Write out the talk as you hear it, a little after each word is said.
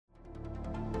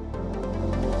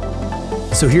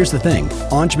So here's the thing,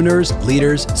 entrepreneurs,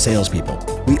 leaders,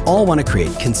 salespeople, we all want to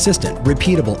create consistent,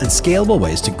 repeatable, and scalable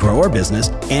ways to grow our business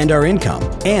and our income.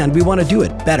 And we want to do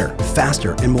it better,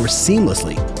 faster, and more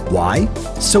seamlessly. Why?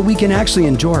 So we can actually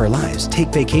enjoy our lives, take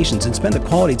vacations, and spend the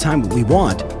quality time we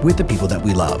want with the people that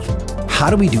we love. How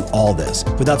do we do all this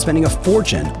without spending a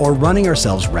fortune or running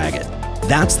ourselves ragged?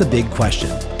 That's the big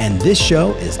question, and this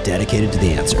show is dedicated to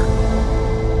the answer.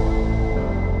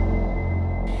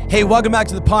 Hey, welcome back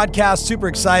to the podcast. Super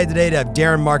excited today to have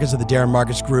Darren Marcus of the Darren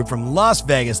Marcus Group from Las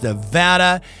Vegas,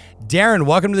 Nevada. Darren,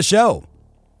 welcome to the show.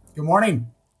 Good morning.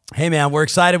 Hey, man, we're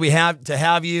excited to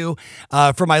have you.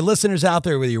 For my listeners out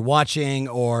there, whether you're watching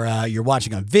or you're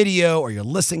watching on video or you're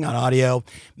listening on audio,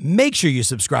 make sure you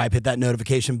subscribe, hit that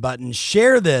notification button,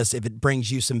 share this if it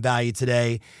brings you some value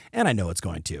today, and I know it's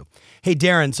going to. Hey,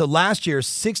 Darren, so last year,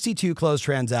 62 closed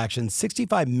transactions,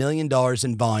 $65 million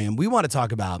in volume. We want to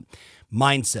talk about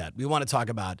mindset. We want to talk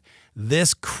about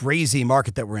this crazy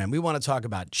market that we're in. We want to talk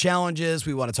about challenges.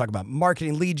 We want to talk about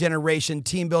marketing, lead generation,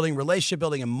 team building, relationship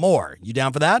building, and more. You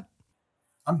down for that?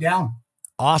 I'm down.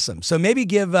 Awesome. So maybe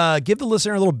give the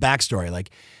listener a little backstory.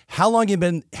 Like how long you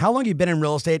been in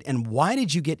real estate, and why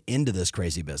did you get into this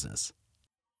crazy business?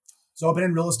 So I've been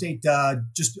in real estate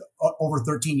just over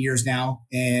 13 years now,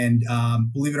 and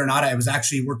believe it or not, I was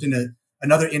actually worked in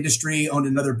another industry, owned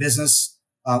another business.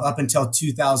 Up until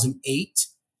 2008,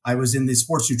 I was in the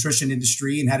sports nutrition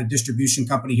industry and had a distribution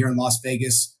company here in Las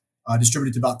Vegas,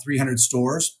 distributed to about 300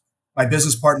 stores. My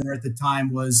business partner at the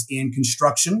time was in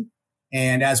construction.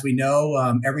 And as we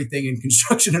know, everything in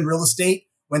construction and real estate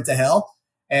went to hell.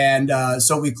 And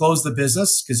so we closed the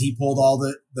business because he pulled all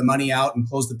the money out and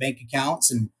closed the bank accounts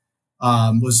and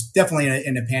was definitely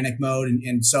in a panic mode.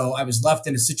 And so I was left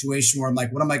in a situation where I'm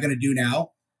like, what am I going to do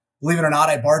now? Believe it or not,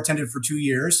 I bartended for 2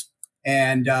 years.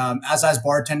 And as I was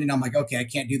bartending, I'm like, okay, I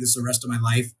can't do this the rest of my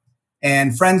life.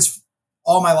 And friends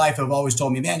all my life have always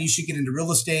told me, man, you should get into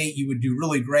real estate. You would do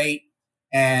really great.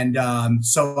 And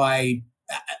so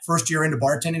first year into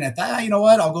bartending, I thought, you know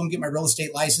what, I'll go and get my real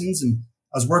estate license. And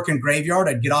I was working graveyard.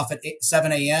 I'd get off at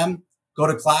 7 a.m., go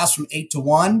to class from 8 to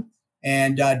 1,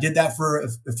 and did that for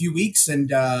a few weeks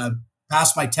and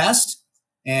passed my test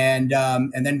and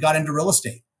then got into real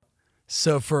estate.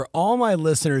 So for all my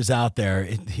listeners out there,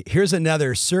 here's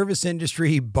another service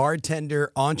industry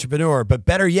bartender entrepreneur, but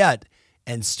better yet,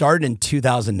 and started in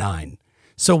 2009.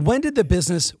 So when did the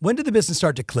business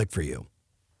start to click for you?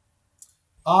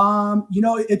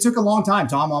 It took a long time,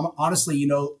 Tom. Honestly,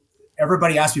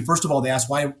 everybody asked me, first of all, they asked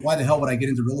why the hell would I get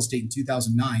into real estate in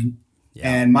 2009? Yeah.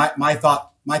 And my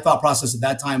thought process at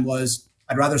that time was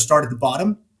I'd rather start at the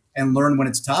bottom and learn when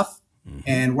it's tough. Mm-hmm.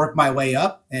 And work my way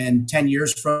up. And 10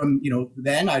 years from,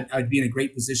 then I'd be in a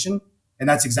great position. And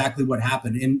that's exactly what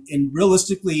happened. And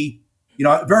realistically,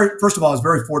 first of all, I was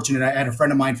very fortunate. I had a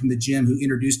friend of mine from the gym who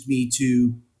introduced me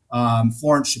to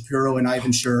Florence Shapiro and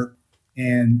Ivan Sher.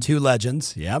 And two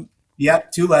legends. Yep.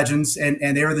 Yep. Two legends.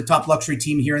 And they were the top luxury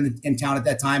team here in town at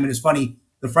that time. And it's funny,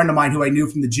 the friend of mine who I knew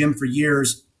from the gym for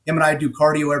years, him and I do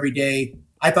cardio every day.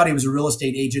 I thought he was a real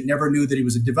estate agent, never knew that he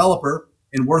was a developer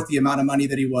and worth the amount of money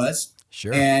that he was.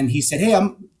 Sure. And he said, hey,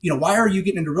 why are you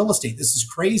getting into real estate? This is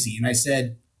crazy. And I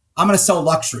said, I'm going to sell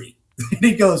luxury. And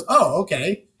he goes, oh,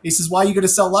 okay. He says, why are you going to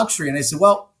sell luxury? And I said,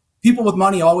 well, people with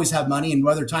money always have money, and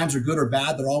whether times are good or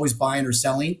bad, they're always buying or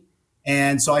selling.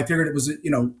 And so I figured it was,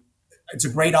 it's a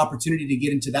great opportunity to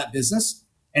get into that business.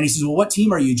 And he says, well, what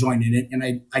team are you joining it?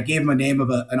 And I gave him a name of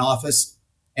an office.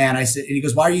 And I said, and he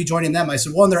goes, why are you joining them? I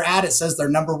said, well, in their ad, it says they're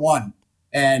number one.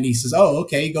 And he says, oh,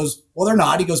 okay. He goes, well, they're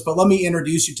not. He goes, but let me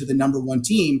introduce you to the number one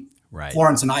team, right.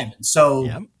 Florence and Ivan. So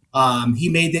yep. He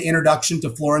made the introduction to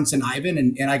Florence and Ivan.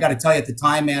 And I got to tell you, at the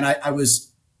time, man, I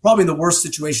was probably in the worst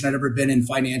situation I'd ever been in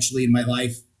financially in my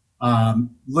life.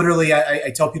 Literally,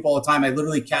 I tell people all the time, I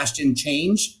literally cashed in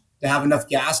change to have enough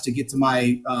gas to get to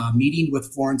my meeting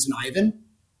with Florence and Ivan.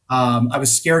 I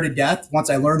was scared to death once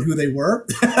I learned who they were.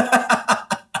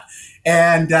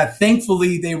 And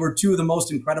thankfully, they were two of the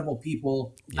most incredible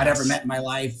people I'd ever met in my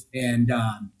life. And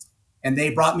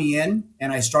they brought me in,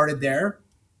 and I started there.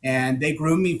 And they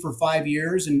groomed me for 5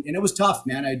 years. And it was tough,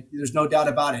 man. There's no doubt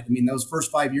about it. I mean, those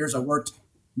first 5 years, I worked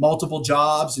multiple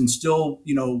jobs and still,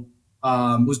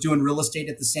 was doing real estate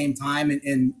at the same time.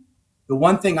 And the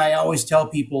one thing I always tell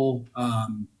people,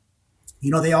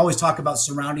 they always talk about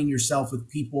surrounding yourself with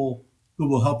people who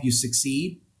will help you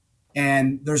succeed.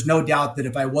 And there's no doubt that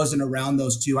if I wasn't around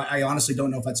those two, I honestly don't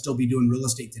know if I'd still be doing real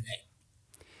estate today.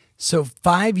 So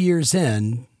 5 years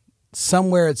in,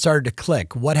 somewhere it started to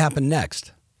click. What happened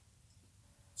next?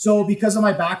 So because of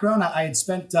my background, I had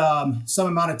spent some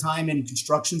amount of time in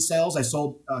construction sales. I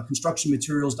sold construction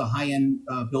materials to high-end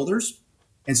builders.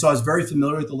 And so I was very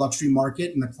familiar with the luxury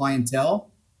market and the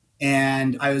clientele.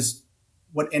 And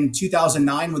in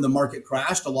 2009, when the market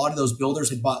crashed, a lot of those builders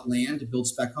had bought land to build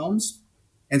spec homes.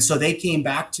 And so they came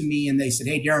back to me and they said,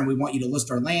 hey, Darren, we want you to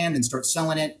list our land and start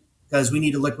selling it because we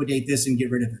need to liquidate this and get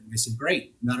rid of it. And I said,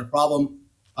 great, not a problem.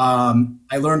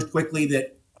 I learned quickly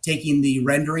that taking the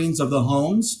renderings of the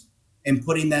homes and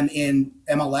putting them in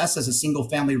MLS as a single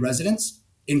family residence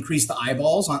increased the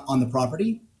eyeballs on the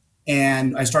property.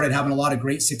 And I started having a lot of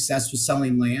great success with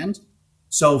selling land.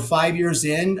 So 5 years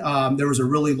in, there was a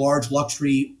really large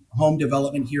luxury home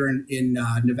development here in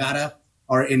Nevada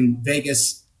or in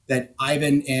Vegas that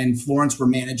Ivan and Florence were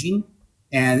managing.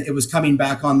 And it was coming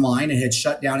back online. It had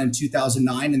shut down in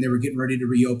 2009 and they were getting ready to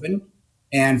reopen.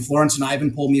 And Florence and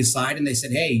Ivan pulled me aside and they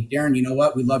said, hey, Darren, you know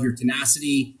what? We love your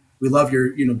tenacity. We love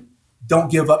your,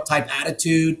 don't give up type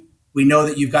attitude. We know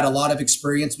that you've got a lot of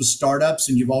experience with startups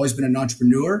and you've always been an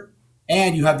entrepreneur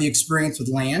and you have the experience with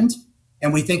land.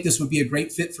 And we think this would be a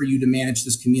great fit for you to manage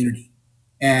this community.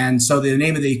 And so the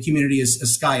name of the community is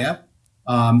Ascaya.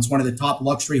 It's one of the top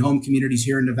luxury home communities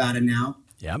here in Nevada now.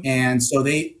 Yep. And so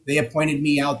they appointed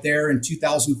me out there in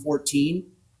 2014.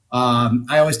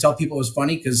 I always tell people it was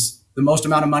funny because the most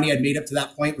amount of money I'd made up to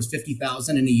that point was $50,000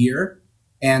 in a year.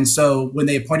 And so when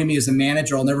they appointed me as a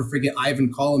manager, I'll never forget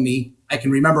Ivan calling me. I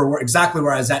can remember exactly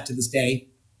where I was at to this day.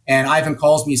 And Ivan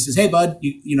calls me, he says, hey, bud,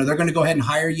 they're going to go ahead and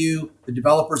hire you. The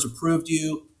developers approved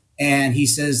you. And he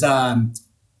says, let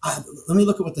me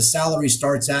look at what the salary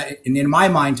starts at. And in my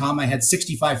mind, Tom, I had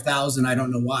 65,000. I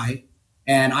don't know why.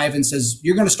 And Ivan says,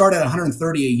 you're going to start at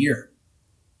 130 a year.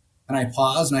 And I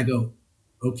pause and I go,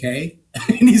 okay.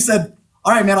 And he said,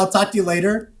 all right, man, I'll talk to you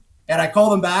later. And I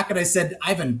called him back and I said,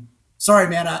 Ivan, sorry,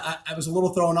 man, I was a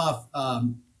little thrown off.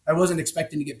 I wasn't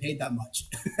expecting to get paid that much.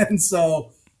 And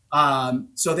so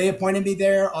they appointed me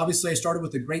there. Obviously, I started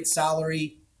with a great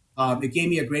salary. It gave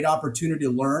me a great opportunity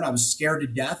to learn. I was scared to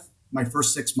death my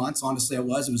first 6 months. Honestly, I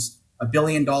was. It was a $1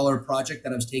 billion project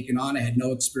that I was taking on. I had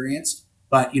no experience,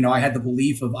 but I had the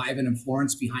belief of Ivan and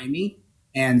Florence behind me.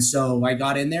 And so I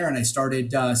got in there and I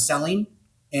started selling.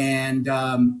 And,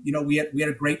 we had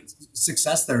a great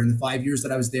success there in the 5 years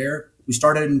that I was there. We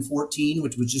started in 14,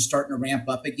 which was just starting to ramp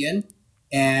up again.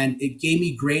 And it gave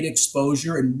me great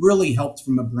exposure and really helped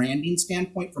from a branding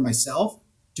standpoint for myself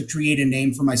to create a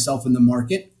name for myself in the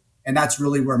market. And that's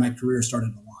really where my career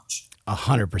started to launch.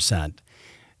 100%.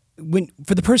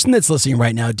 For the person that's listening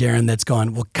right now, Darren, that's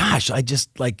going, well, gosh, how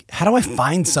do I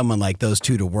find someone like those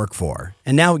two to work for?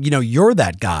 And now, you're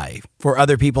that guy for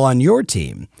other people on your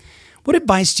team. What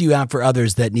advice do you have for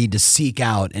others that need to seek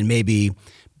out and maybe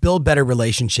build better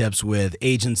relationships with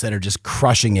agents that are just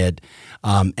crushing it?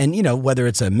 And, whether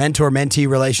it's a mentor-mentee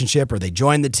relationship or they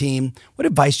join the team, what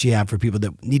advice do you have for people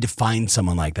that need to find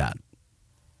someone like that?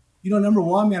 Number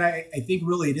one, man, I think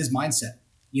really it is mindset.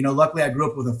 Luckily I grew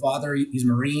up with a father. He's a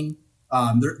Marine.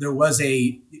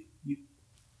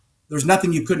 There's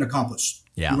nothing you couldn't accomplish.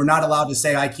 Yeah. You were not allowed to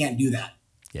say, I can't do that.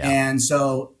 Yeah. And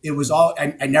so it was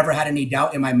I never had any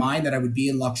doubt in my mind that I would be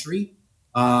in luxury.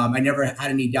 I never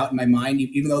had any doubt in my mind,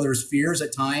 even though there was fears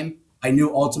at time, I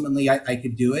knew ultimately I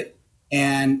could do it.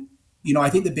 And, I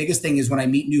think the biggest thing is when I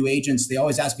meet new agents, they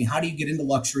always ask me, how do you get into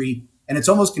luxury? And it's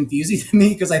almost confusing to me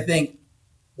because I think,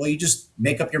 well, you just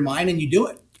make up your mind and you do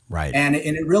it. Right. And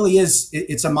it really is,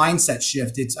 it's a mindset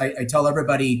shift. I tell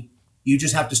everybody, you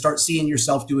just have to start seeing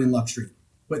yourself doing luxury,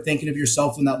 quit thinking of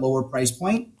yourself in that lower price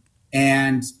point.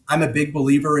 And I'm a big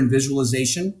believer in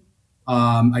visualization.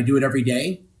 I do it every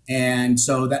day. And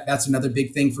so that's another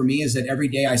big thing for me is that every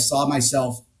day I saw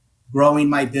myself growing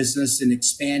my business and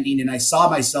expanding. And I saw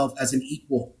myself as an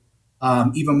equal.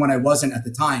 Even when I wasn't at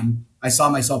the time, I saw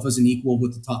myself as an equal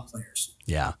with the top players.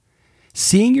 Yeah.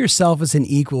 Seeing yourself as an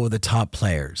equal with the top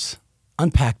players.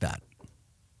 Unpack that.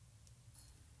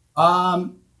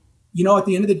 At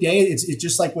the end of the day, it's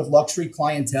just like with luxury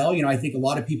clientele. I think a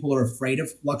lot of people are afraid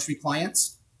of luxury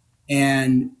clients.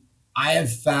 And I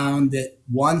have found that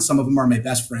some of them are my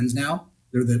best friends now.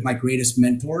 They're my greatest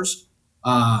mentors.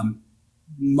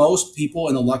 Most people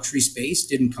in the luxury space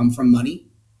didn't come from money.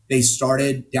 They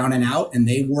started down and out and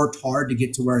they worked hard to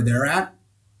get to where they're at.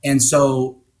 And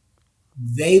so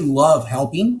they love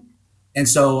helping. And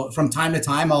so from time to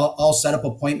time, I'll set up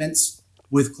appointments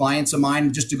with clients of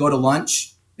mine just to go to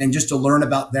lunch and just to learn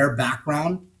about their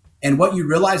background. And what you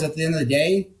realize at the end of the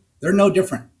day, they're no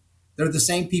different. They're the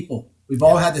same people. We've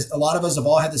all had this, a lot of us have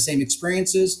all had the same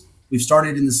experiences. We've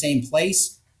started in the same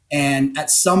place. And at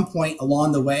some point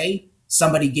along the way,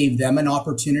 somebody gave them an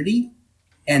opportunity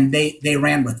and they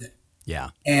ran with it.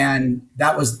 Yeah. And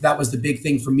that was the big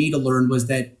thing for me to learn was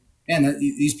that, man,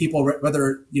 these people,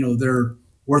 whether, they're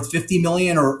worth 50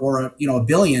 million or a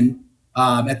billion,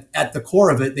 at the core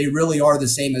of it, they really are the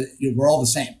same. We're all the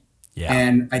same. Yeah.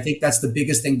 And I think that's the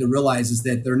biggest thing to realize is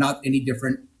that they're not any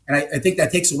different. And I think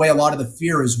that takes away a lot of the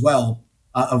fear as well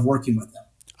of working with them.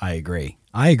 I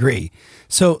agree.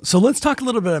 So let's talk a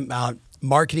little bit about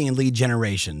marketing and lead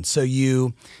generation. So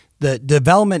the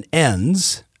development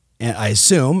ends, I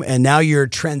assume, and now you're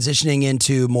transitioning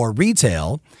into more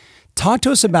retail. Talk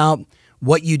to us about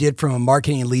what you did from a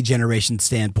marketing and lead generation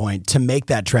standpoint to make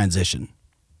that transition.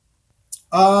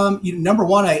 Number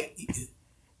one,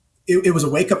 it was a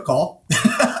wake up call.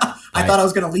 I thought I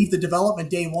was going to leave the development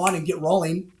day one and get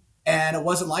rolling. And it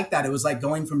wasn't like that. It was like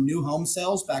going from new home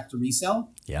sales back to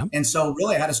resale. Yeah. And so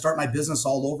really I had to start my business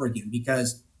all over again,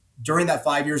 because during that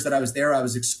 5 years that I was there, I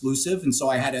was exclusive. And so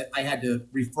I had to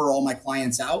refer all my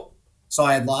clients out. So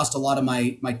I had lost a lot of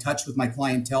my touch with my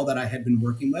clientele that I had been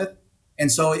working with.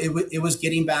 And so it was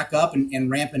getting back up and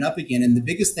ramping up again. And the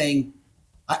biggest thing,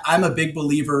 I'm a big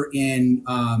believer in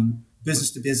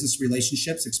business to business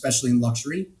relationships, especially in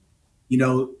luxury.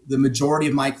 The majority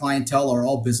of my clientele are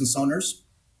all business owners.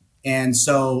 And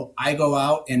so I go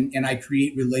out and I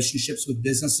create relationships with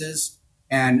businesses.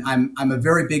 And I'm a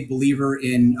very big believer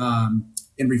in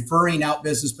referring out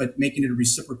business, but making it a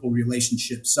reciprocal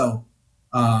relationship. So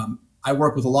I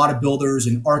work with a lot of builders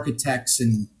and architects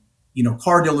and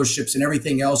car dealerships and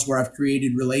everything else where I've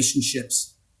created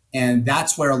relationships. And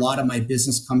that's where a lot of my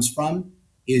business comes from,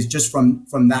 is just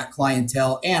from that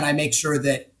clientele. And I make sure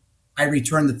that I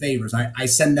return the favors. I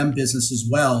send them business as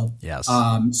well. Yes.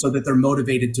 So that they're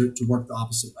motivated to work the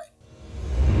opposite way.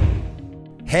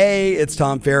 Hey, it's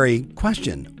Tom Ferry.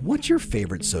 Question: what's your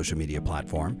favorite social media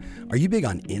platform? Are you big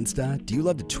on Insta? Do you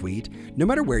love to tweet? No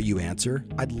matter where you answer,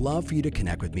 I'd love for you to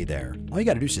connect with me there. All you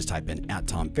got to do is just type in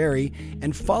 @TomFerry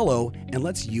and follow, and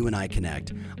let's you and I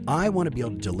connect. I want to be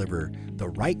able to deliver the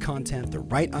right content, the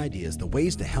right ideas, the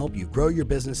ways to help you grow your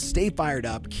business, stay fired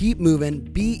up, keep moving,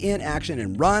 be in action,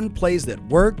 and run plays that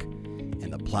work,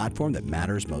 and the platform that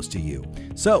matters most to you.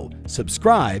 So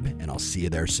subscribe, and I'll see you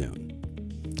there soon.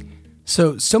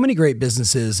 So many great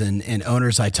businesses and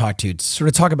owners I talk to sort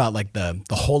of talk about like the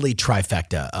holy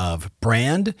trifecta of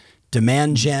brand,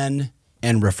 demand gen,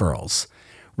 and referrals,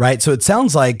 right? So it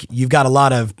sounds like you've got a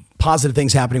lot of positive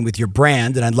things happening with your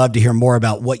brand, and I'd love to hear more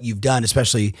about what you've done,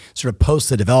 especially sort of post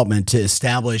the development, to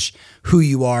establish who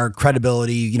you are,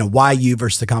 credibility, why you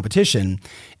versus the competition,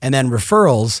 and then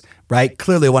referrals, right?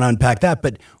 Clearly I want to unpack that,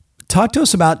 but talk to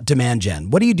us about demand gen.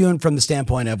 What are you doing from the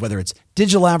standpoint of whether it's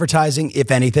digital advertising,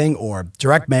 if anything, or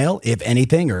direct mail, if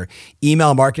anything, or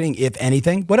email marketing, if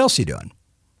anything? What else are you doing?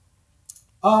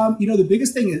 The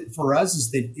biggest thing for us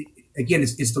is that, again,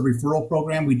 it's the referral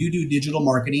program. We do digital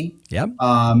marketing. Yep.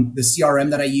 The CRM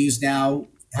that I use now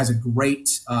has a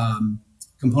great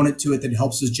component to it that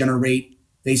helps us generate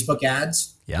Facebook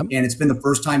ads. Yep. And it's been the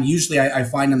first time, usually I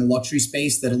find in the luxury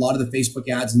space, that a lot of the Facebook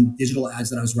ads and digital ads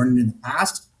that I was running in the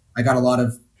past, I got a lot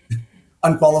of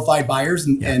unqualified buyers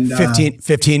and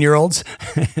 15-year-olds.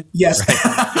 Yes.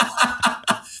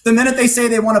 The minute they say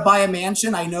they want to buy a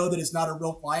mansion, I know that it's not a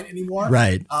real client anymore.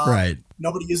 Right. Right.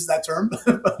 Nobody uses that term.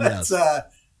 But, yes.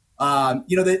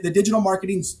 The digital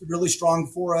marketing's really strong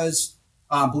for us.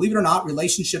 Believe it or not,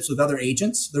 relationships with other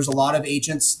agents. There's a lot of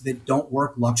agents that don't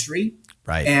work luxury.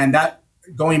 Right. And that,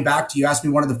 going back to, you asked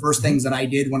me one of the first things that I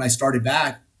did when I started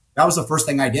back, that was the first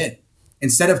thing I did.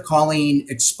 Instead of calling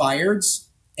expireds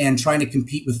and trying to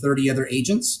compete with 30 other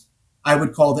agents, I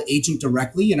would call the agent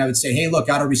directly and I would say, hey, look,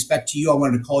 out of respect to you, I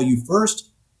wanted to call you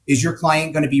first. Is your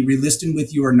client going to be relisting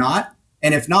with you or not?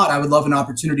 And if not, I would love an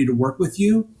opportunity to work with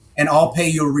you, and I'll pay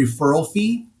you a referral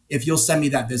fee if you'll send me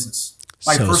that business.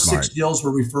 My first 6 deals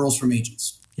were referrals from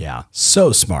agents. Yeah,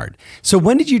 so smart. So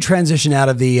when did you transition out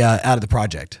of the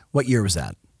project? What year was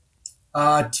that?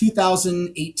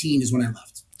 2018 is when I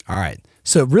left. All right.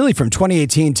 So really from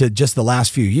 2018 to just the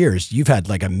last few years, you've had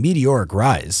like a meteoric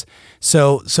rise.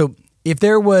 So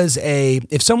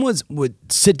if someone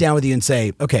would sit down with you and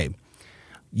say, okay,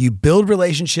 you build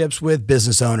relationships with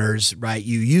business owners, right?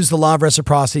 You use the law of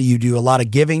reciprocity. You do a lot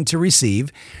of giving to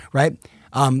receive, right?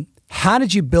 How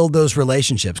did you build those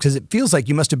relationships? Because it feels like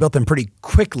you must have built them pretty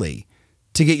quickly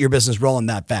to get your business rolling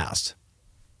that fast.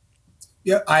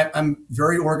 Yeah, I'm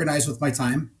very organized with my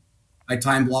time. I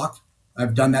time block.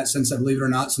 I've done that since, believe it or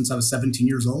not, since I was 17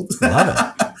 years old. Love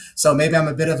it. So maybe I'm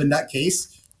a bit of a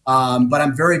nutcase, but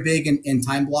I'm very big in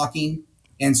time blocking.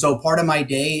 And so part of my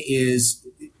days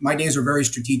are very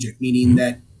strategic, meaning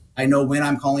that I know when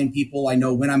I'm calling people. I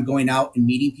know when I'm going out and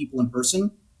meeting people in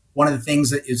person. One of the things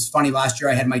that is funny, last year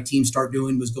I had my team start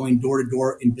doing was going door to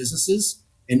door in businesses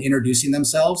and introducing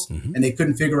themselves, and they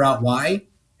couldn't figure out why.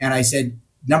 And I said,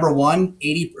 number one,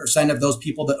 80% of those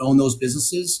people that own those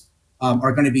businesses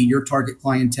are going to be your target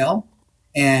clientele.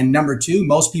 And number two,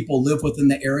 most people live within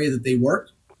the area that they work.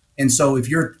 And so if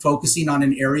you're focusing on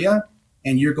an area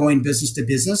and you're going business to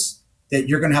business, that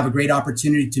you're going to have a great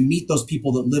opportunity to meet those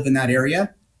people that live in that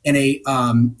area in a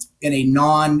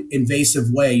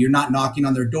non-invasive way. You're not knocking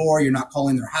on their door, you're not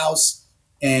calling their house,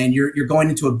 and you're going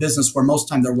into a business where most of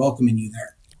the time they're welcoming you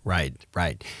there.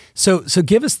 Right. So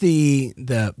give us the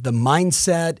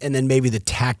mindset and then maybe the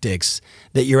tactics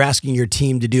that you're asking your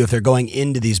team to do if they're going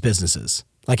into these businesses.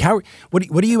 Like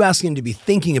what are you asking them to be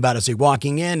thinking about as they're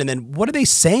walking in, and then what are they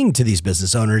saying to these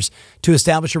business owners to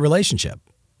establish a relationship?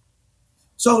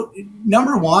 So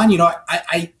number one,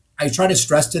 I try to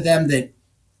stress to them that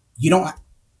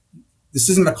this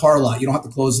isn't a car lot. You don't have to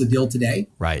close the deal today.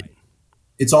 Right.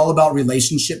 It's all about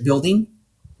relationship building.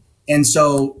 And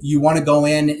so you want to go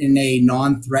in a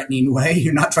non-threatening way.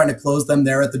 You're not trying to close them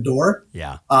there at the door.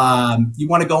 Yeah. You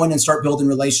want to go in and start building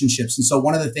relationships. And so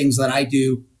one of the things that I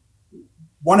do,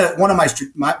 one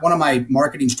of my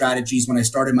marketing strategies when I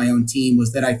started my own team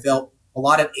was that I felt a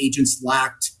lot of agents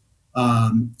lacked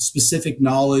specific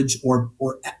knowledge or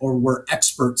were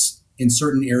experts in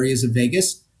certain areas of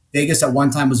Vegas. Vegas at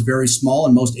one time was very small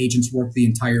and most agents worked the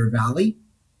entire valley.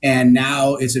 And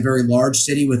now it's a very large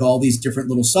city with all these different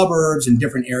little suburbs and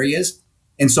different areas.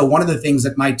 And so one of the things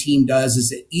that my team does is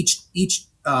that each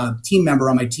team member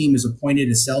on my team is appointed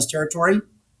a sales territory,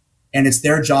 and it's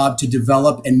their job to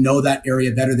develop and know that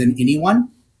area better than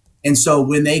anyone. And so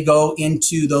when they go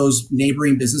into those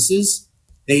neighboring businesses,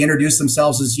 they introduce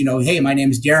themselves as, hey, my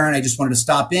name is Darren. I just wanted to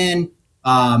stop in.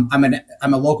 I'm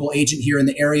a local agent here in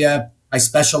the area. I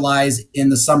specialize in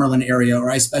the Summerlin area, or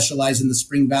I specialize in the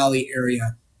Spring Valley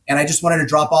area. And I just wanted to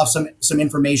drop off some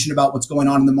information about what's going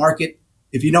on in the market.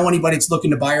 If you know anybody that's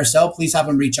looking to buy or sell, please have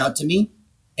them reach out to me.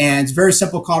 And it's a very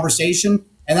simple conversation.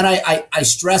 And then I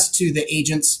stress to the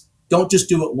agents, don't just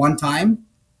do it one time.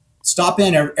 Stop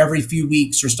in every few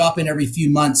weeks or stop in every few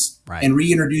months, right, and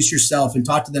reintroduce yourself and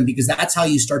talk to them, because that's how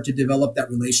you start to develop that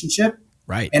relationship.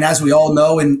 Right. And as we all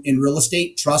know in real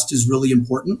estate, trust is really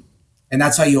important. And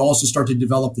that's how you also start to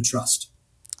develop the trust.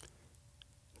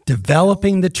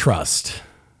 Developing the trust.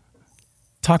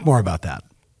 Talk more about that.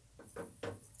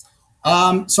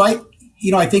 So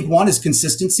I think one is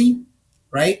consistency,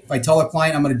 right? If I tell a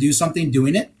client I'm going to do something,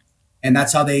 doing it. And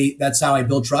that's how I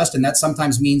build trust. And that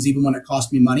sometimes means even when it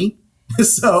costs me money.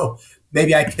 So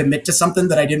maybe I commit to something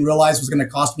that I didn't realize was going to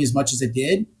cost me as much as it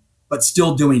did, but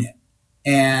still doing it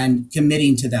and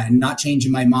committing to that and not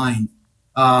changing my mind.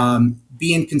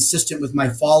 Being consistent with my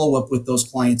follow-up with those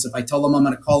clients. If I tell them I'm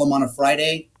going to call them on a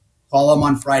Friday, call them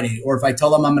on Friday. Or if I tell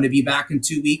them I'm going to be back in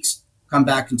 2 weeks, come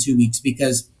back in 2 weeks.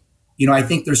 Because, I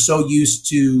think they're so used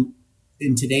to,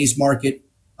 in today's market,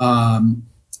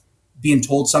 being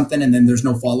told something and then there's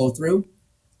no follow through.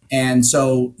 And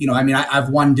so, I've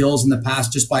won deals in the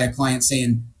past just by a client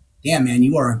saying, damn, man,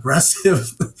 you are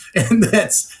aggressive. And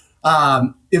that's,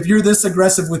 if you're this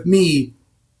aggressive with me,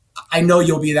 I know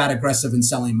you'll be that aggressive in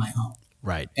selling my home.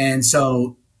 Right. And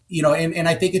so, and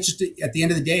I think it's just, at the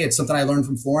end of the day, it's something I learned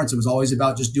from Florence. It was always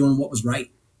about just doing what was right.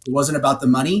 It wasn't about the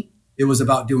money. It was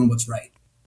about doing what's right.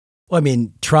 Well,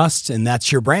 trust, and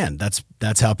that's your brand.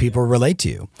 That's how people relate to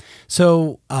you.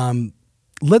 So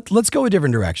let's go a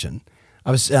different direction.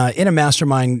 I was in a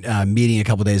mastermind meeting a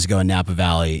couple of days ago in Napa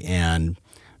Valley, and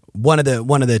one of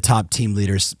the top team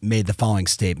leaders made the following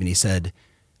statement. He said,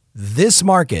 "This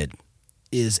market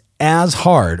is as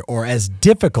hard or as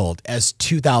difficult as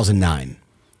 2009."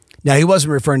 Now, he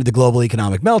wasn't referring to the global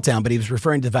economic meltdown, but he was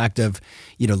referring to the fact of,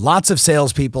 lots of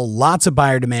salespeople, lots of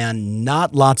buyer demand,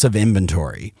 not lots of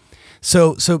inventory.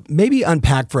 So maybe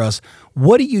unpack for us,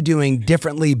 what are you doing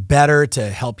differently, better to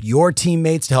help your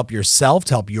teammates, to help yourself,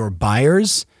 to help your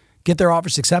buyers get their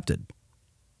offers accepted?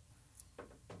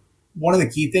 One of the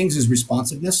key things is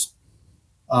responsiveness.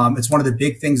 It's one of the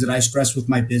big things that I stress with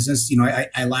my business.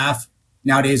 I laugh.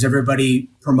 Nowadays,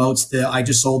 everybody promotes I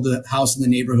just sold the house in the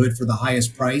neighborhood for the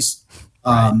highest price.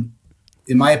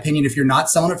 In my opinion, if you're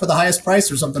not selling it for the highest price,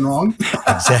 there's something wrong.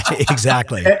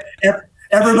 Exactly.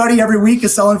 Everybody every week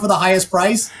is selling for the highest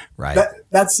price. Right.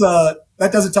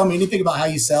 That doesn't tell me anything about how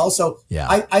you sell. So yeah.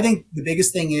 I think the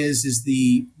biggest thing is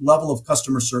the level of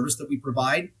customer service that we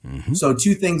provide. Mm-hmm. So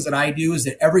two things that I do is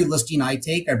that every listing I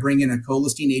take, I bring in a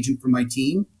co-listing agent from my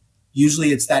team.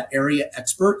 Usually it's that area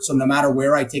expert. So no matter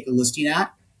where I take a listing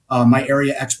at, my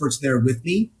area expert's there with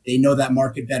me. They know that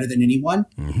market better than anyone.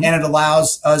 Mm-hmm. And it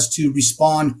allows us to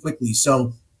respond quickly.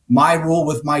 So my rule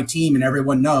with my team, and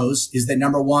everyone knows, is that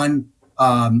number one,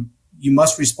 you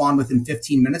must respond within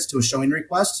 15 minutes to a showing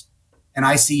request. and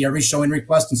I see every showing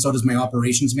request, and so does my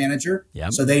operations manager.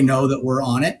 Yep. So they know that we're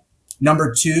on it.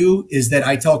 Number two is that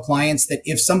I tell clients that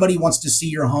if somebody wants to see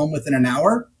your home within an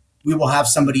hour, we will have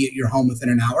somebody at your home within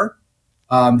an hour.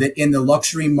 That in the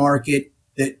luxury market,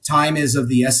 that time is of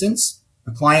the essence.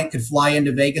 A client could fly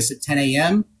into Vegas at 10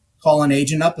 a.m., call an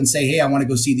agent up and say, hey, I want to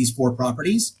go see these 4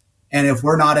 properties. And if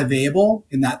we're not available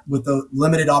in that, with the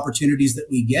limited opportunities that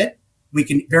we get, we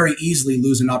can very easily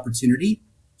lose an opportunity.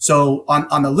 So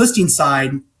on the listing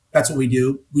side, that's what we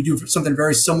do. We do something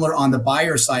very similar on the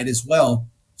buyer side as well.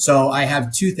 So I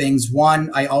have 2 things. One,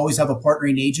 I always have a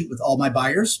partnering agent with all my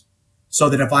buyers so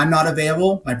that if I'm not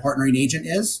available, my partnering agent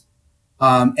is.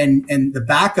 And the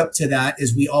backup to that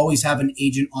is we always have an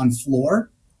agent on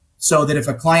floor so that if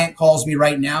a client calls me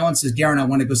right now and says, Darren, I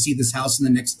want to go see this house in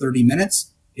the next 30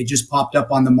 minutes. It just popped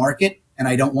up on the market and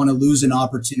I don't want to lose an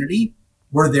opportunity.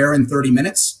 We're there in 30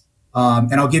 minutes.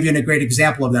 And I'll give you a great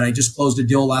example of that. I just closed a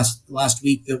deal last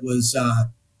week that was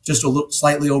just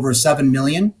slightly over 7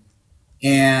 million.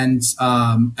 And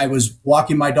I was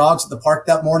walking my dogs at the park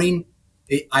that morning.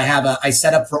 I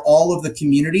set up for all of the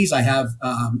communities. I have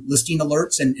listing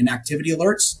alerts and activity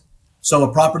alerts. So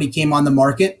a property came on the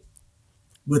market.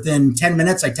 Within 10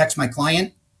 minutes, I text my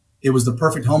client. It was the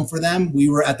perfect home for them. We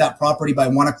were at that property by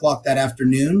 1 o'clock that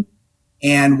afternoon.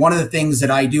 And one of the things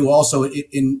that I do also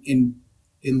in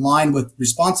line with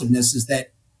responsiveness is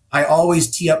that I always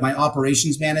tee up my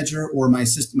operations manager or my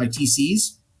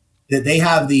TCs that they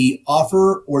have the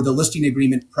offer or the listing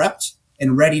agreement prepped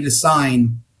and ready to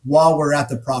sign while we're at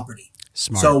the property.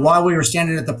 Smart. So while we were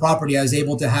standing at the property, I was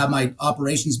able to have my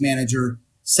operations manager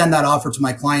send that offer to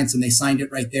my clients and they signed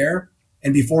it right there.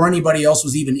 And before anybody else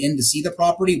was even in to see the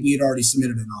property, we had already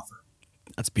submitted an offer.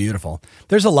 That's beautiful.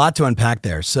 There's a lot to unpack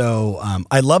there. So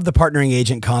I love the partnering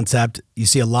agent concept. You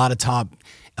see a lot of top,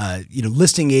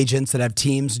 listing agents that have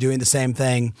teams doing the same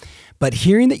thing. But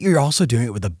hearing that you're also doing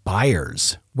it with the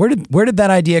buyers, where did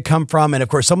that idea come from? And of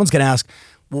course, someone's going to ask,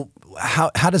 well, how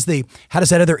does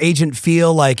that other agent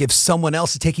feel like if someone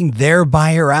else is taking their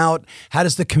buyer out? How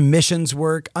does the commissions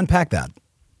work? Unpack that.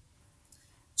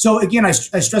 So again, I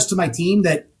stress to my team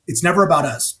that it's never about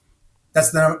us.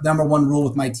 That's the number one rule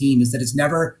with my team is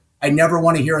that I never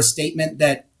want to hear a statement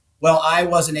that, well, I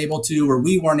wasn't able to, or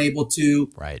we weren't able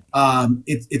to. Right.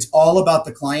 It's all about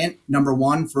the client, number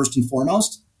one, first and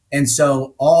foremost. And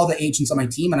so all the agents on my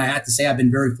team, and I have to say, I've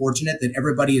been very fortunate that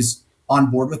everybody is on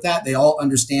board with that. They all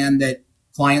understand that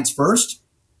clients first.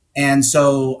 And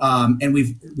so, and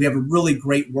we have a really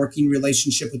great working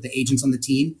relationship with the agents on the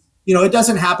team. It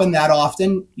doesn't happen that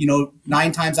often.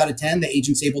 9 times out of 10, the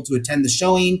agent's able to attend the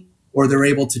showing or they're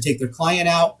able to take their client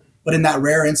out. But in that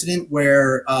rare incident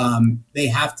where they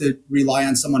have to rely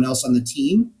on someone else on the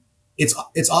team,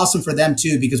 it's awesome for them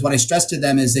too, because what I stress to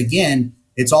them is, again,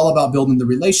 it's all about building the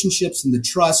relationships and the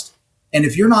trust. And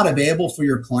if you're not available for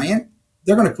your client,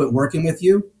 they're going to quit working with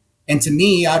you. And to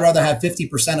me, I'd rather have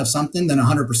 50% of something than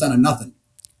 100% of nothing.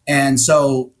 And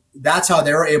so that's how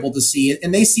they're able to see it.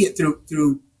 And they see it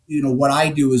through what I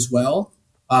do as well.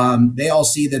 They all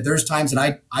see that there's times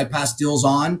that I pass deals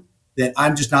on that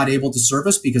I'm just not able to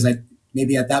service because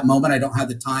maybe at that moment I don't have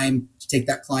the time to take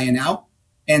that client out.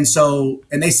 And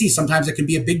they see sometimes it can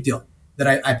be a big deal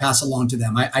that I pass along to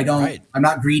them. I don't, right. I'm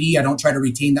not greedy. I don't try to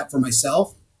retain that for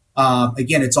myself.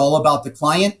 Again, it's all about the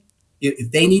client.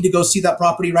 If they need to go see that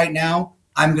property right now,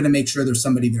 I'm going to make sure there's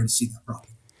somebody there to see that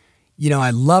property. I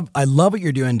love what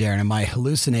you're doing, Darren. And my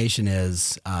hallucination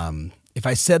is, if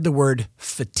I said the word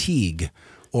fatigue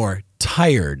or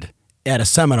tired at a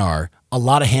seminar, a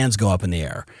lot of hands go up in the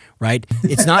air, right?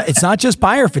 It's not just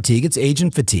buyer fatigue, it's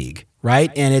agent fatigue,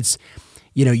 right? And it's,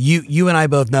 you and I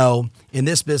both know in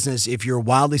this business, if you're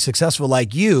wildly successful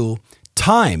like you,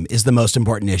 time is the most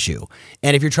important issue.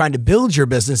 And if you're trying to build your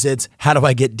business, it's how do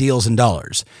I get deals and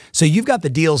dollars? So you've got the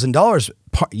deals and dollars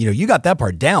part, you got that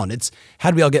part down. It's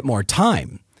how do we all get more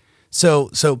time?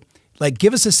 So like,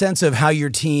 give us a sense of how your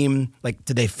team, like,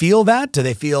 do they feel that? Do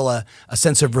they feel a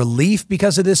sense of relief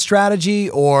because of this strategy,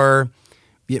 or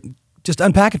just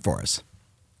unpack it for us?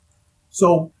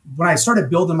 So when I started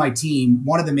building my team,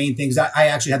 one of the main things, I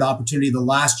actually had the opportunity the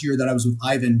last year that I was with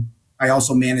Ivan, I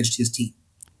also managed his team.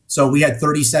 So we had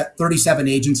 37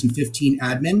 agents and 15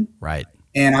 admin. Right.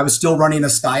 And I was still running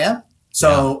Askaya.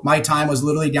 So my time was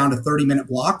literally down to 30-minute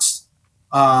blocks.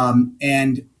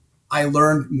 And I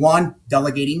learned, one,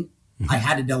 delegating. I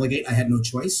had to delegate. I had no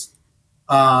choice.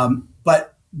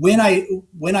 But when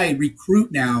I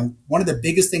recruit now, one of the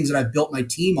biggest things that I've built my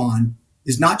team on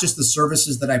is not just the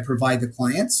services that I provide the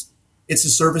clients. It's the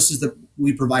services that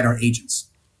we provide our agents.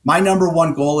 My number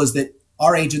one goal is that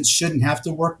our agents shouldn't have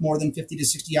to work more than 50 to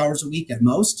 60 hours a week at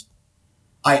most.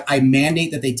 I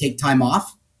mandate that they take time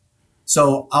off.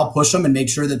 So I'll push them and make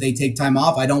sure that they take time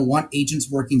off. I don't want agents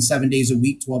working 7 days a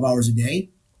week, 12 hours a day.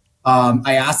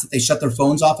 I ask that they shut their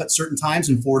phones off at certain times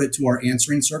and forward it to our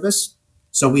answering service.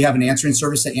 So we have an answering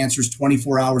service that answers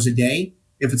 24 hours a day.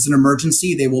 If it's an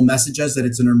emergency, they will message us that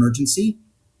it's an emergency.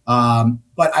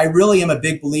 But I really am a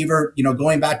big believer,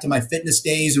 going back to my fitness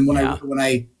days and when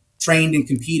I trained and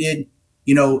competed,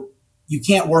 you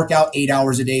can't work out 8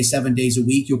 hours a day, 7 days a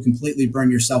week. You'll completely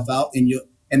burn yourself out.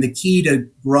 And the key to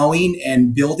growing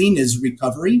and building is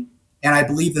recovery. And I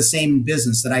believe the same in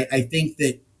business, that I think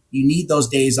that you need those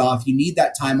days off. You need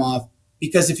that time off,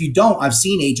 because if you don't, I've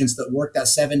seen agents that work that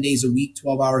 7 days a week,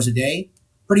 12 hours a day.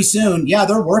 Pretty soon,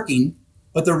 they're working,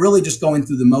 but they're really just going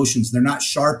through the motions. They're not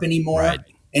sharp anymore. Right.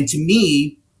 And to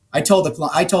me, I tell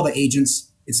the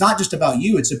agents, it's not just about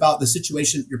you. It's about the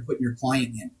situation that you're putting your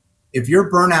client in. If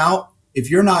you're burnout, if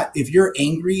you're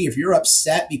angry, if you're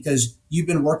upset because you've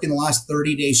been working the last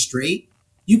 30 days straight,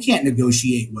 you can't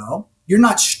negotiate well. You're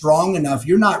not strong enough.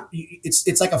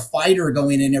 It's like a fighter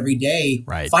going in every day,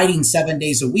 right, fighting 7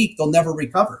 days a week. They'll never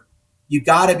recover. You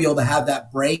got to be able to have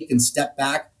that break and step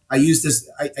back. I used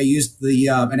the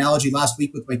analogy last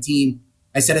week with my team.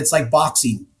 I said, it's like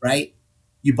boxing, right?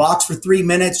 You box for 3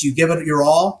 minutes, you give it your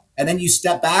all, and then you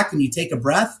step back and you take a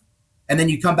breath, and then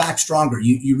you come back stronger.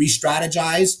 You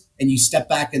re-strategize and you step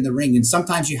back in the ring. And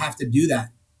sometimes you have to do that.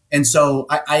 And so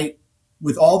I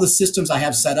with all the systems I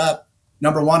have set up,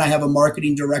 number one, I have a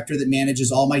marketing director that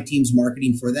manages all my team's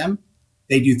marketing for them.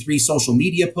 They do 3 social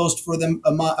media posts for them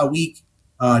a week,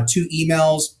 2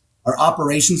 emails. Our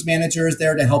operations manager is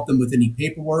there to help them with any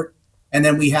paperwork. And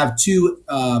then we have 2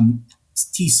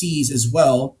 TCs as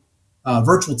well,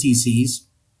 virtual TCs,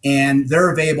 and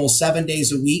they're available 7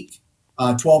 days a week,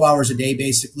 12 hours a day,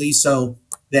 basically. So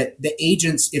that the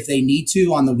agents, if they need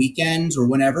to on the weekends or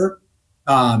whenever,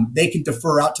 they can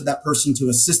defer out to that person to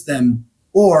assist them,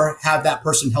 or have that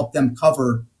person help them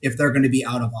cover if they're going to be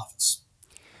out of office.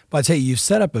 But I tell you, you've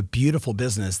set up a beautiful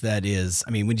business that is,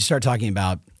 when you start talking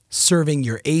about serving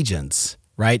your agents,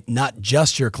 right? Not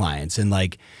just your clients, and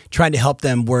like trying to help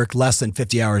them work less than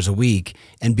 50 hours a week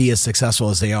and be as successful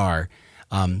as they are.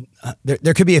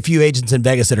 There could be a few agents in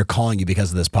Vegas that are calling you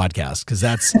because of this podcast. Cause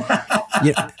that's,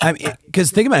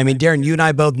 cause think about it. Darren, you and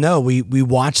I both know we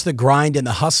watch the grind and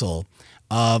the hustle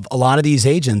of a lot of these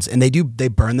agents, and they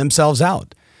burn themselves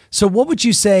out. So what would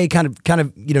you say kind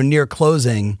of, near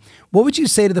closing, what would you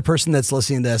say to the person that's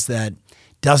listening to this that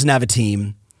doesn't have a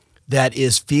team, that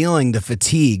is feeling the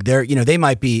fatigue? They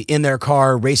might be in their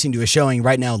car racing to a showing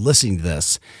right now, listening to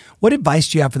this. What advice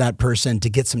do you have for that person to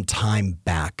get some time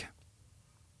back?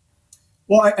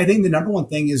 Well, I think the number one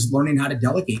thing is learning how to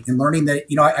delegate, and learning that,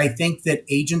 I think that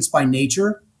agents by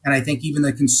nature, and I think even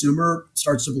the consumer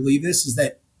starts to believe this, is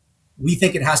that we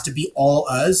think it has to be all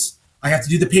us. I have to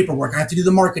do the paperwork. I have to do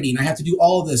the marketing. I have to do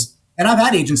all of this. And I've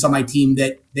had agents on my team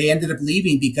that they ended up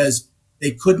leaving because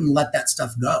they couldn't let that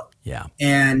stuff go. Yeah.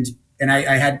 And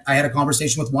I had a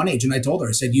conversation with one agent. I told her,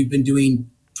 I said, you've been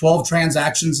doing 12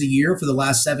 transactions a year for the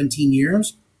last 17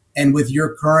 years. And with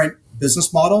your current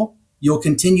business model, you'll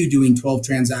continue doing 12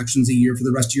 transactions a year for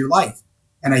the rest of your life.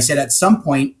 And I said, at some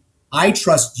point, I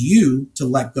trust you to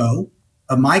let go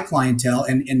of my clientele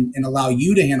and allow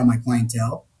you to handle my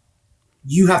clientele.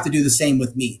 You have to do the same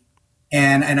with me.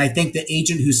 And I think the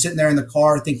agent who's sitting there in the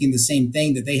car thinking the same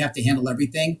thing, that they have to handle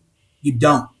everything, you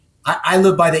don't. I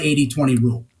live by the 80-20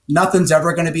 rule. Nothing's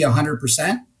ever going to be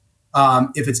 100%.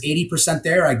 If it's 80%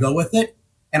 there, I go with it,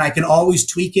 and I can always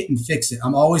tweak it and fix it.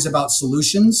 I'm always about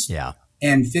solutions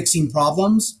and fixing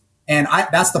problems. And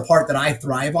that's the part that I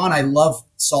thrive on. I love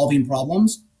solving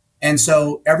problems. And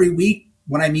so every week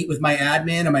when I meet with my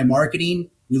admin and my marketing,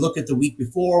 we look at the week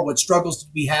before, what struggles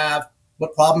did we have?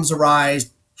 What problems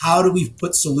arise? How do we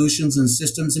put solutions and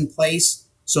systems in place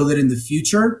so that in the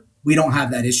future, we don't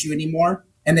have that issue anymore?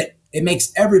 And that it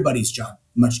makes everybody's job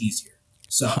much easier.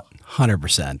 So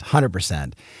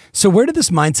 100%. So where did this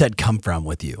mindset come from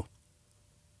with you?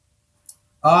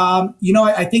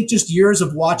 I think just years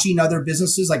of watching other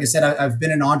businesses. Like I said, I've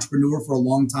been an entrepreneur for a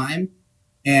long time.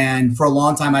 And for a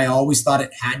long time, I always thought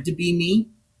it had to be me.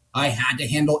 I had to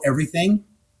handle everything.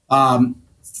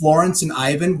 Florence and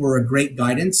Ivan were a great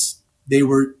guidance. They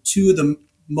were 2 of the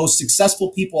most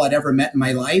successful people I'd ever met in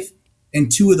my life,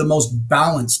 and 2 of the most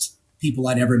balanced people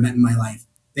I'd ever met in my life.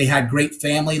 They had great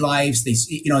family lives.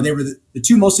 They were the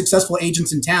 2 most successful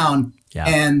agents in town,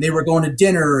 and they were going to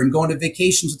dinner and going to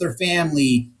vacations with their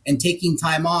family and taking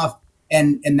time off.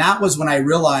 And that was when I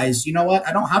realized, you know what?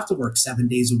 I don't have to work 7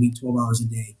 days a week, 12 hours a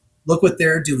day. Look what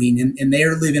they're doing, and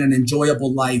they're living an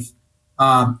enjoyable life.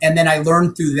 And then I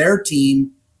learned through their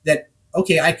team that,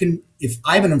 okay, I can, if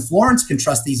Ivan and Florence can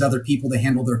trust these other people to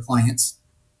handle their clients,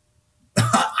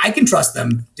 I can trust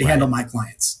them to handle my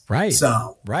clients. Right.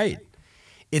 So, right.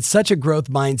 It's such a growth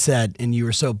mindset, and you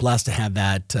were so blessed to have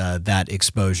that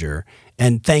exposure.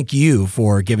 And thank you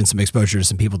for giving some exposure to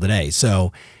some people today.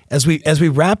 So as we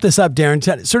wrap this up, Darren,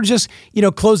 sort of just,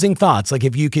 closing thoughts, like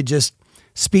if you could just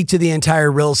speak to the entire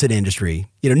real estate industry,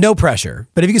 no pressure,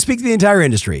 but if you could speak to the entire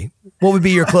industry, what would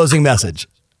be your closing message?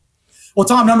 Well,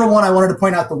 Tom, number one, I wanted to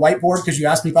point out the whiteboard because you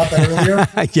asked me about that earlier.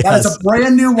 Yes. That is a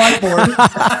brand new whiteboard.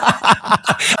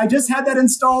 I just had that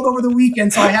installed over the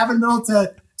weekend, so I haven't been able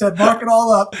to mark it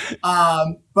all up.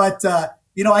 But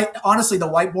I honestly, the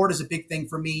whiteboard is a big thing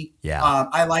for me. Yeah.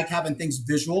 I like having things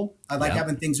visual. I like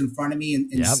having things in front of me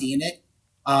and seeing it.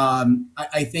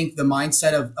 I think the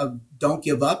mindset of don't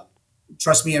give up.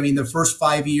 Trust me, I mean, the first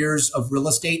 5 years of real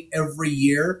estate, every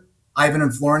year, Ivan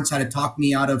and Florence had to talk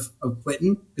me out of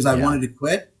quitting because I wanted to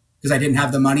quit because I didn't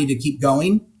have the money to keep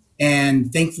going.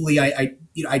 And thankfully, I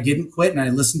didn't quit and I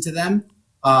listened to them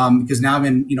because now I'm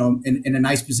in a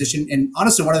nice position. And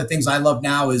honestly, one of the things I love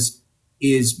now is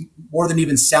more than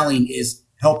even selling is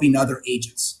helping other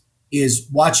agents, is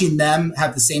watching them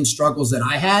have the same struggles that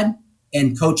I had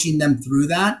and coaching them through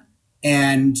that.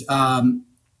 And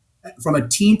from a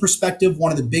team perspective,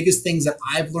 one of the biggest things that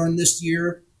I've learned this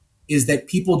year is that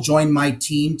people join my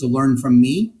team to learn from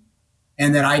me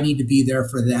and that I need to be there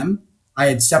for them. I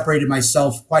had separated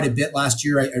myself quite a bit last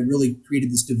year. I really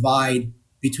created this divide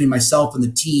between myself and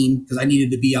the team because I needed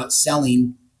to be out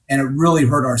selling, and it really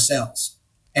hurt our sales.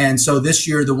 And so this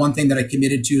year, the one thing that I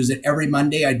committed to is that every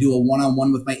Monday I do a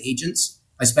one-on-one with my agents.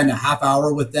 I spend a half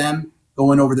hour with them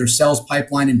going over their sales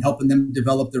pipeline and helping them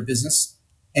develop their business.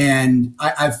 And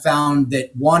I've found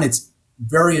that one, it's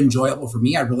very enjoyable for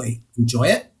me. I really enjoy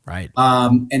it. Right.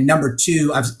 And number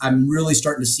two, I'm really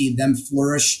starting to see them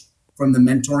flourish from the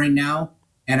mentoring now.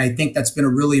 And I think that's been a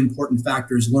really important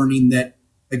factor, is learning that,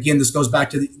 again, this goes back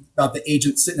to about the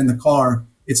agent sitting in the car.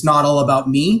 It's not all about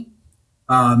me.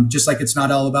 Just like it's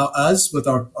not all about us with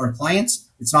our clients.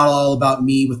 It's not all about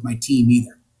me with my team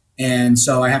either. And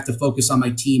so I have to focus on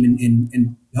my team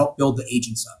and help build the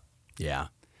agents up. Yeah.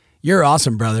 You're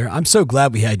awesome, brother. I'm so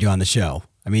glad we had you on the show.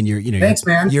 I mean, thanks,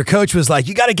 man. Your coach was like,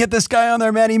 you got to get this guy on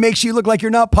there, man. He makes you look like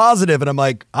you're not positive. And I'm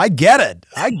like, I get it.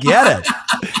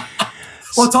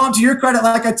 Well, Tom, to your credit,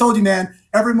 like I told you, man,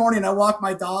 every morning I walk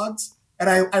my dogs and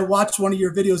I watch one of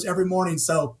your videos every morning.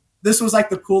 So this was like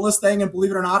the coolest thing. And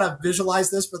believe it or not, I've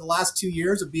visualized this for the last 2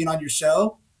 years of being on your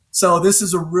show. So this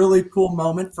is a really cool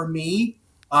moment for me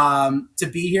to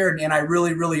be here. And I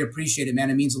really, really appreciate it,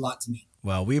 man. It means a lot to me.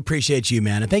 Well, we appreciate you,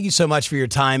 man. And thank you so much for your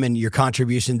time and your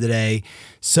contribution today.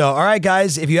 So, all right,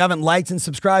 guys, if you haven't liked and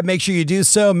subscribed, make sure you do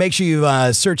so. Make sure you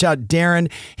search out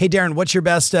Darren. Hey, Darren, what's your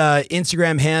best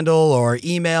Instagram handle or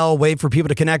email way for people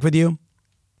to connect with you?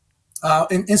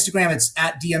 In Instagram, it's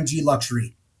at DMG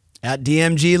Luxury. At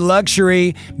DMG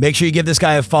Luxury. Make sure you give this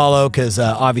guy a follow because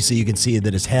obviously you can see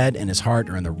that his head and his heart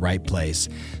are in the right place.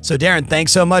 So, Darren,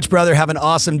 thanks so much, brother. Have an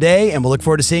awesome day, and we'll look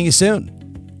forward to seeing you soon.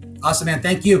 Awesome, man.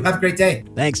 Thank you. Have a great day.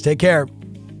 Thanks. Take care.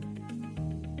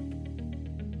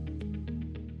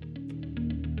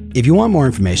 If you want more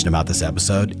information about this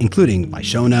episode, including my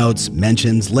show notes,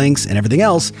 mentions, links, and everything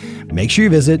else, make sure you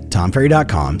visit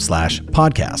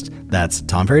tomferry.com/podcast. That's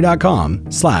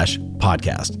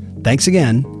tomferry.com/podcast. Thanks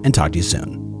again, and talk to you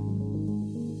soon.